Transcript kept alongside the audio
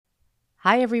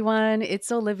Hi, everyone.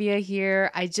 It's Olivia here.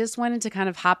 I just wanted to kind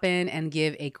of hop in and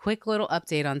give a quick little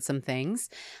update on some things.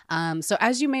 So,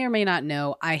 as you may or may not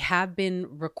know, I have been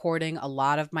recording a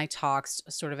lot of my talks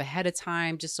sort of ahead of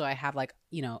time, just so I have a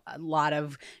lot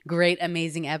of great,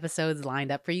 amazing episodes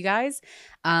lined up for you guys.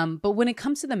 But when it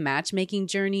comes to the matchmaking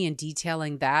journey and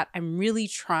detailing that, I'm really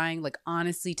trying,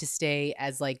 honestly, to stay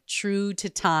as true to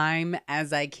time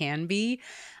as I can be.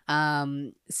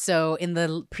 So in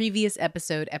the previous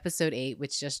episode 8,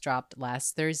 which just dropped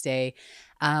last Thursday,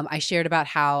 I shared about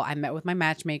how I met with my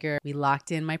matchmaker. We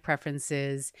locked in my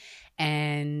preferences,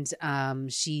 and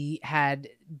she had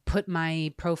put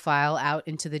my profile out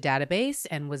into the database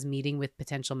and was meeting with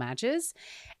potential matches.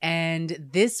 And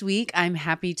this week, I'm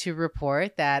happy to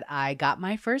report that I got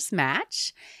my first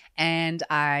match. And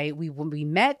we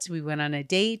met, we went on a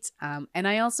date, and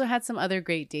I also had some other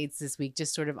great dates this week,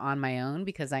 just sort of on my own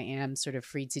because I am sort of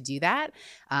free to do that.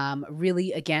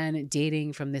 Really, again,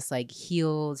 dating from this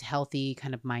healed, healthy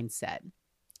kind of mindset.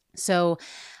 So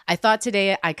I thought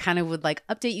today I kind of would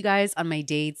update you guys on my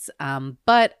dates,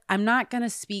 but I'm not going to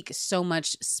speak so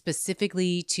much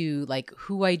specifically to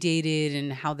who I dated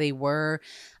and how they were.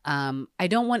 I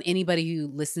don't want anybody who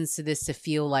listens to this to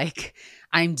feel like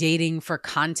I'm dating for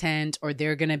content or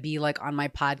they're going to be on my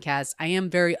podcast. I am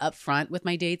very upfront with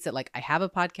my dates that I have a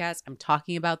podcast. I'm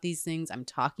talking about these things. I'm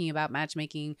talking about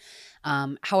matchmaking.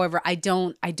 However, I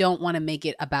don't want to make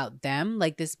it about them.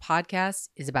 This podcast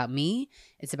is about me.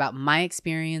 It's about my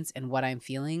experience and what I'm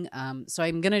feeling. So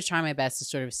I'm going to try my best to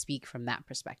sort of speak from that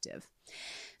perspective.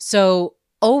 So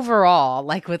overall,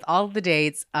 with all the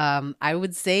dates, I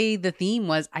would say the theme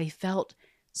was I felt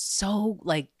so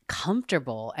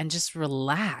comfortable and just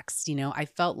relaxed. I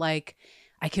felt like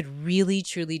I could really,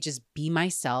 truly just be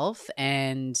myself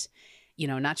and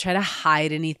not try to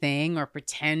hide anything or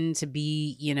pretend to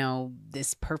be,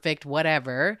 this perfect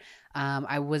whatever.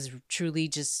 I was truly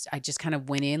I just kind of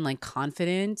went in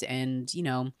confident and,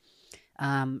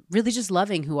 really just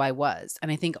loving who I was. And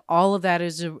I think all of that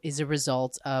is a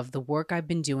result of the work I've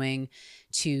been doing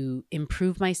to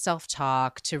improve my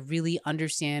self-talk, to really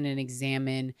understand and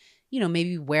examine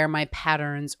maybe where my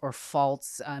patterns or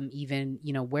faults, even,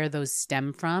 where those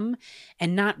stem from,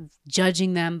 and not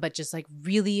judging them, but just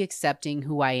really accepting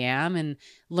who I am and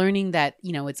learning that,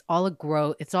 it's all a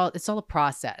growth. It's all a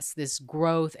process, this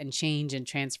growth and change and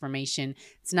transformation.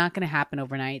 It's not going to happen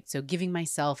overnight. So giving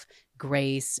myself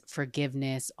grace,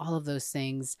 forgiveness, all of those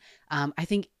things. I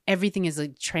think everything is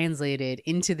translated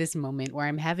into this moment where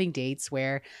I'm having dates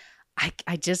where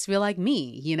I just feel like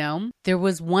me. There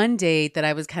was one date that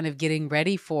I was kind of getting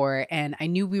ready for, and I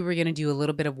knew we were going to do a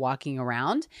little bit of walking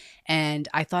around. And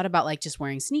I thought about just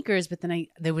wearing sneakers, but then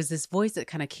there was this voice that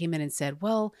kind of came in and said,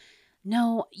 well,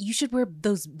 no, you should wear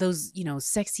those,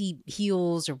 sexy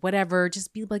heels or whatever,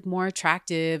 just be more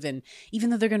attractive. And even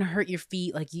though they're going to hurt your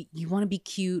feet, you want to be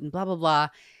cute and blah, blah, blah.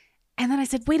 And then I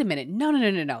said, wait a minute.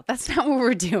 No. That's not what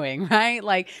we're doing, right?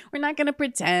 We're not going to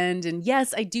pretend. And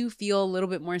yes, I do feel a little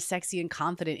bit more sexy and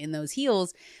confident in those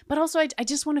heels, but also I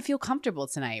just want to feel comfortable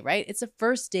tonight, right? It's a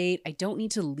first date. I don't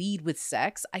need to lead with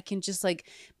sex. I can just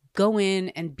go in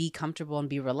and be comfortable and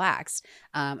be relaxed.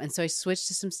 And so I switched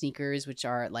to some sneakers, which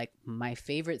are my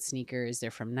favorite sneakers. They're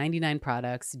from 99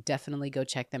 Products. Definitely go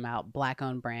check them out. Black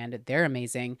owned brand. They're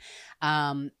amazing.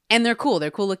 And they're cool.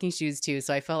 They're cool looking shoes too.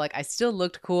 So I felt like I still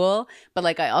looked cool,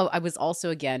 but I was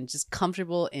also, again, just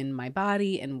comfortable in my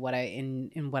body and what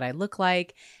I look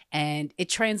like. And it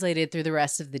translated through the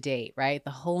rest of the date, right?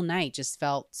 The whole night just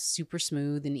felt super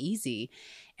smooth and easy.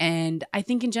 And I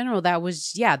think in general, that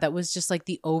was just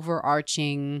the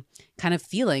overarching kind of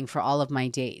feeling for all of my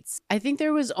dates. I think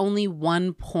there was only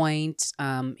one point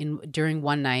during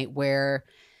one night where,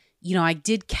 I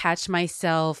did catch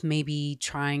myself maybe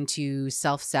trying to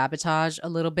self-sabotage a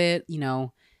little bit.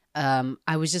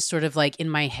 I was just sort of in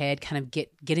my head kind of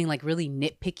getting really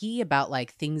nitpicky about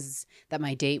things that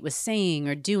my date was saying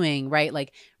or doing,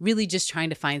 right? Really just trying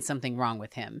to find something wrong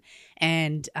with him.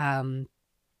 And,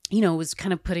 it was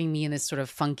kind of putting me in this sort of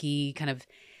funky, kind of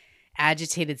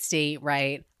agitated state,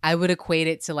 right? I would equate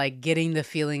it to getting the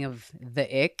feeling of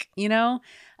the ick,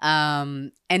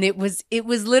 and it was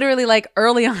literally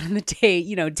early on in the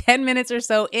date, 10 minutes or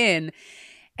so in.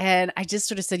 And I just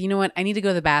sort of said, you know what? I need to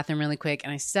go to the bathroom really quick.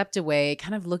 And I stepped away,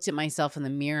 kind of looked at myself in the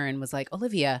mirror and was like,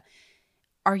 Olivia,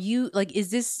 are you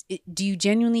do you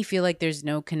genuinely feel like there's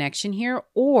no connection here?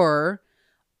 Or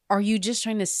are you just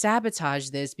trying to sabotage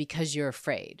this because you're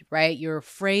afraid, right? You're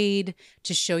afraid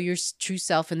to show your true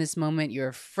self in this moment. You're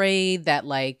afraid that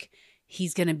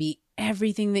he's going to be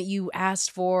everything that you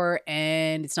asked for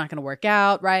and it's not going to work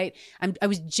out, right? I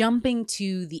was jumping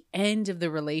to the end of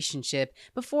the relationship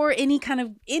before any kind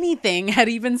of anything had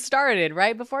even started,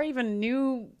 right? Before I even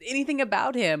knew anything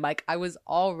about him. Like I was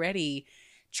already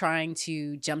trying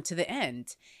to jump to the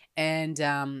end. And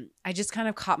I just kind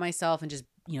of caught myself and just,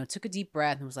 took a deep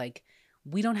breath and was like,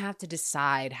 we don't have to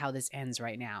decide how this ends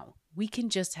right now. We can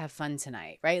just have fun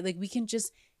tonight, right? Like we can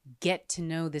just get to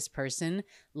know this person,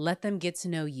 let them get to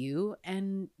know you,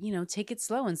 and, take it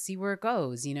slow and see where it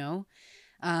goes,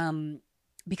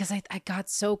 because I got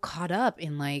so caught up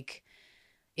in like,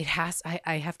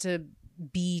 I have to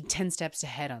be 10 steps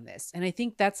ahead on this. And I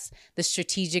think that's the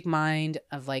strategic mind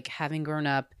of like having grown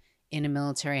up in a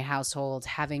military household,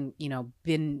 having,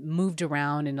 been moved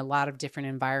around in a lot of different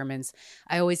environments.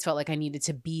 I always felt like I needed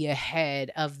to be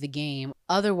ahead of the game.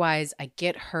 Otherwise, I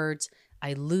get hurt,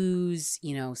 I lose,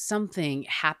 something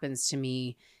happens to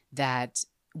me that,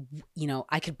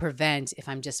 I could prevent if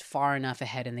I'm just far enough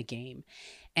ahead in the game.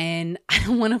 And I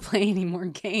don't want to play any more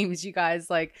games, you guys.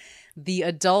 Like the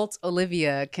adult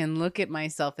Olivia can look at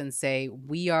myself and say,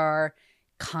 we are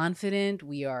confident,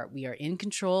 we are in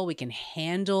control, we can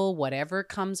handle whatever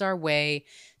comes our way.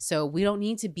 So we don't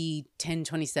need to be 10,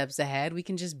 20 steps ahead. We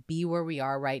can just be where we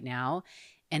are right now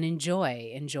and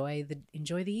enjoy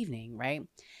the evening, right?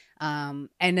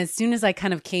 And as soon as I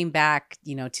kind of came back,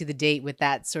 to the date with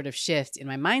that sort of shift in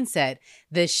my mindset,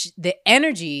 the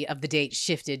energy of the date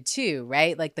shifted too,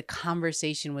 right? Like the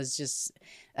conversation was just,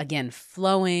 again,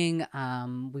 flowing.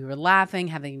 We were laughing,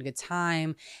 having a good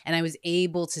time. And I was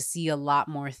able to see a lot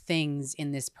more things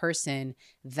in this person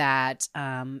that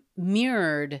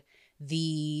mirrored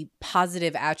the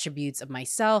positive attributes of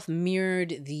myself,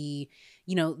 mirrored the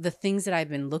things that I've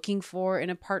been looking for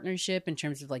in a partnership in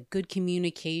terms of like good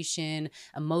communication,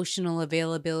 emotional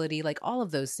availability, like all of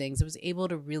those things. I was able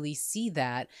to really see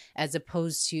that as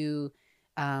opposed to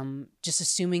just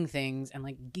assuming things and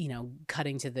like,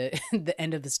 cutting to the the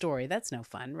end of the story. That's no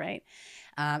fun, right?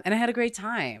 And I had a great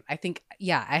time. I think,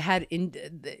 I had in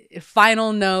the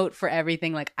final note for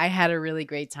everything. Like I had a really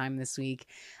great time this week.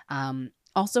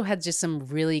 Also had just some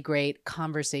really great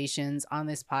conversations on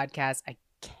this podcast. I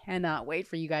cannot wait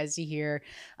for you guys to hear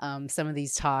some of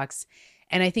these talks.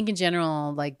 And I think in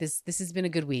general, like this has been a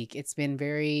good week. It's been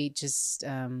very just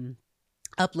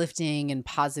uplifting and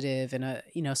positive and a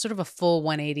sort of a full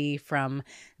 180 from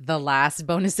the last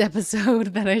bonus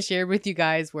episode that I shared with you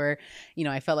guys where,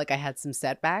 I felt like I had some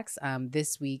setbacks.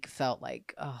 This week felt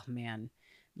like, oh man,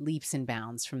 leaps and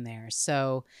bounds from there.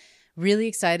 So really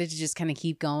excited to just kind of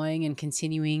keep going and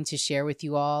continuing to share with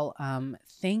you all.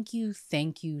 Thank you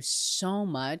so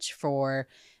much for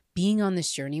being on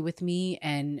this journey with me.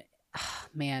 And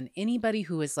man, anybody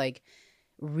who has like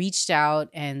reached out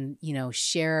and,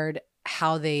 shared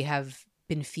how they have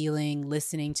been feeling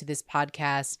listening to this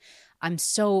podcast, I'm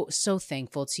so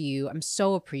thankful to you. I'm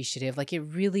so appreciative. Like it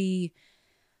really,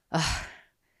 I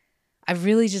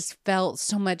really just felt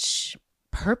so much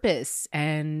purpose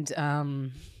and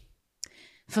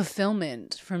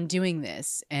fulfillment from doing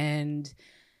this. And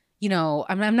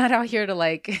I'm not out here to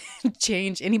like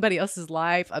change anybody else's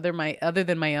life other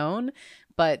than my own,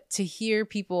 but to hear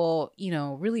people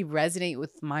really resonate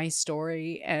with my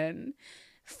story and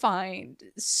find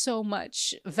so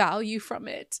much value from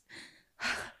it,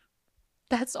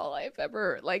 that's all I've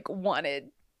ever like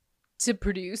wanted to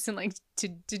produce and like to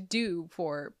do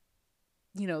for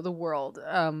the world.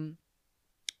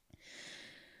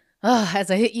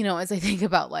 As I think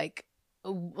about like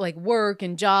work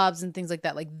and jobs and things like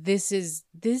that, like this is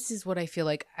what I feel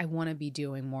like I want to be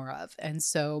doing more of. And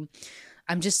so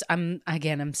I'm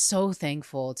so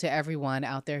thankful to everyone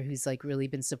out there who's like really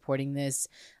been supporting this.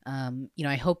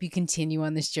 I hope you continue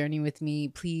on this journey with me.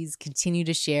 Please continue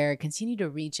to share, continue to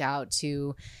reach out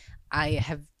to. I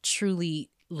have truly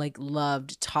like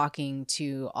loved talking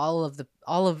to all of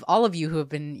you who have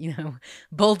been,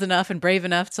 bold enough and brave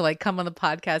enough to like come on the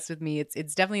podcast with me.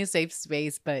 It's definitely a safe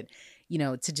space, but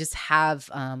to just have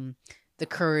the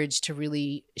courage to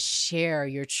really share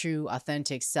your true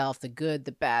authentic self, the good,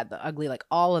 the bad, the ugly, like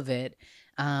all of it.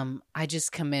 I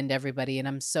just commend everybody and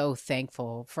I'm so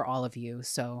thankful for all of you.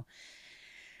 So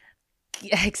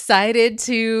excited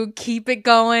to keep it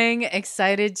going,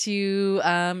 excited to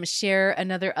share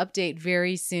another update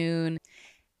very soon.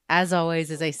 As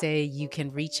always, as I say, you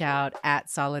can reach out at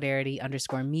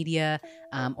solidarity_media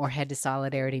or head to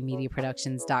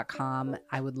solidaritymediaproductions.com.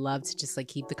 I would love to just like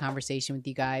keep the conversation with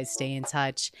you guys, stay in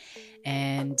touch.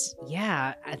 And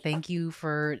I thank you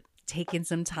for taking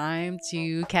some time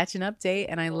to catch an update.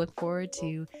 And I look forward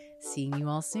to seeing you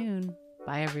all soon.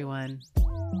 Bye, everyone.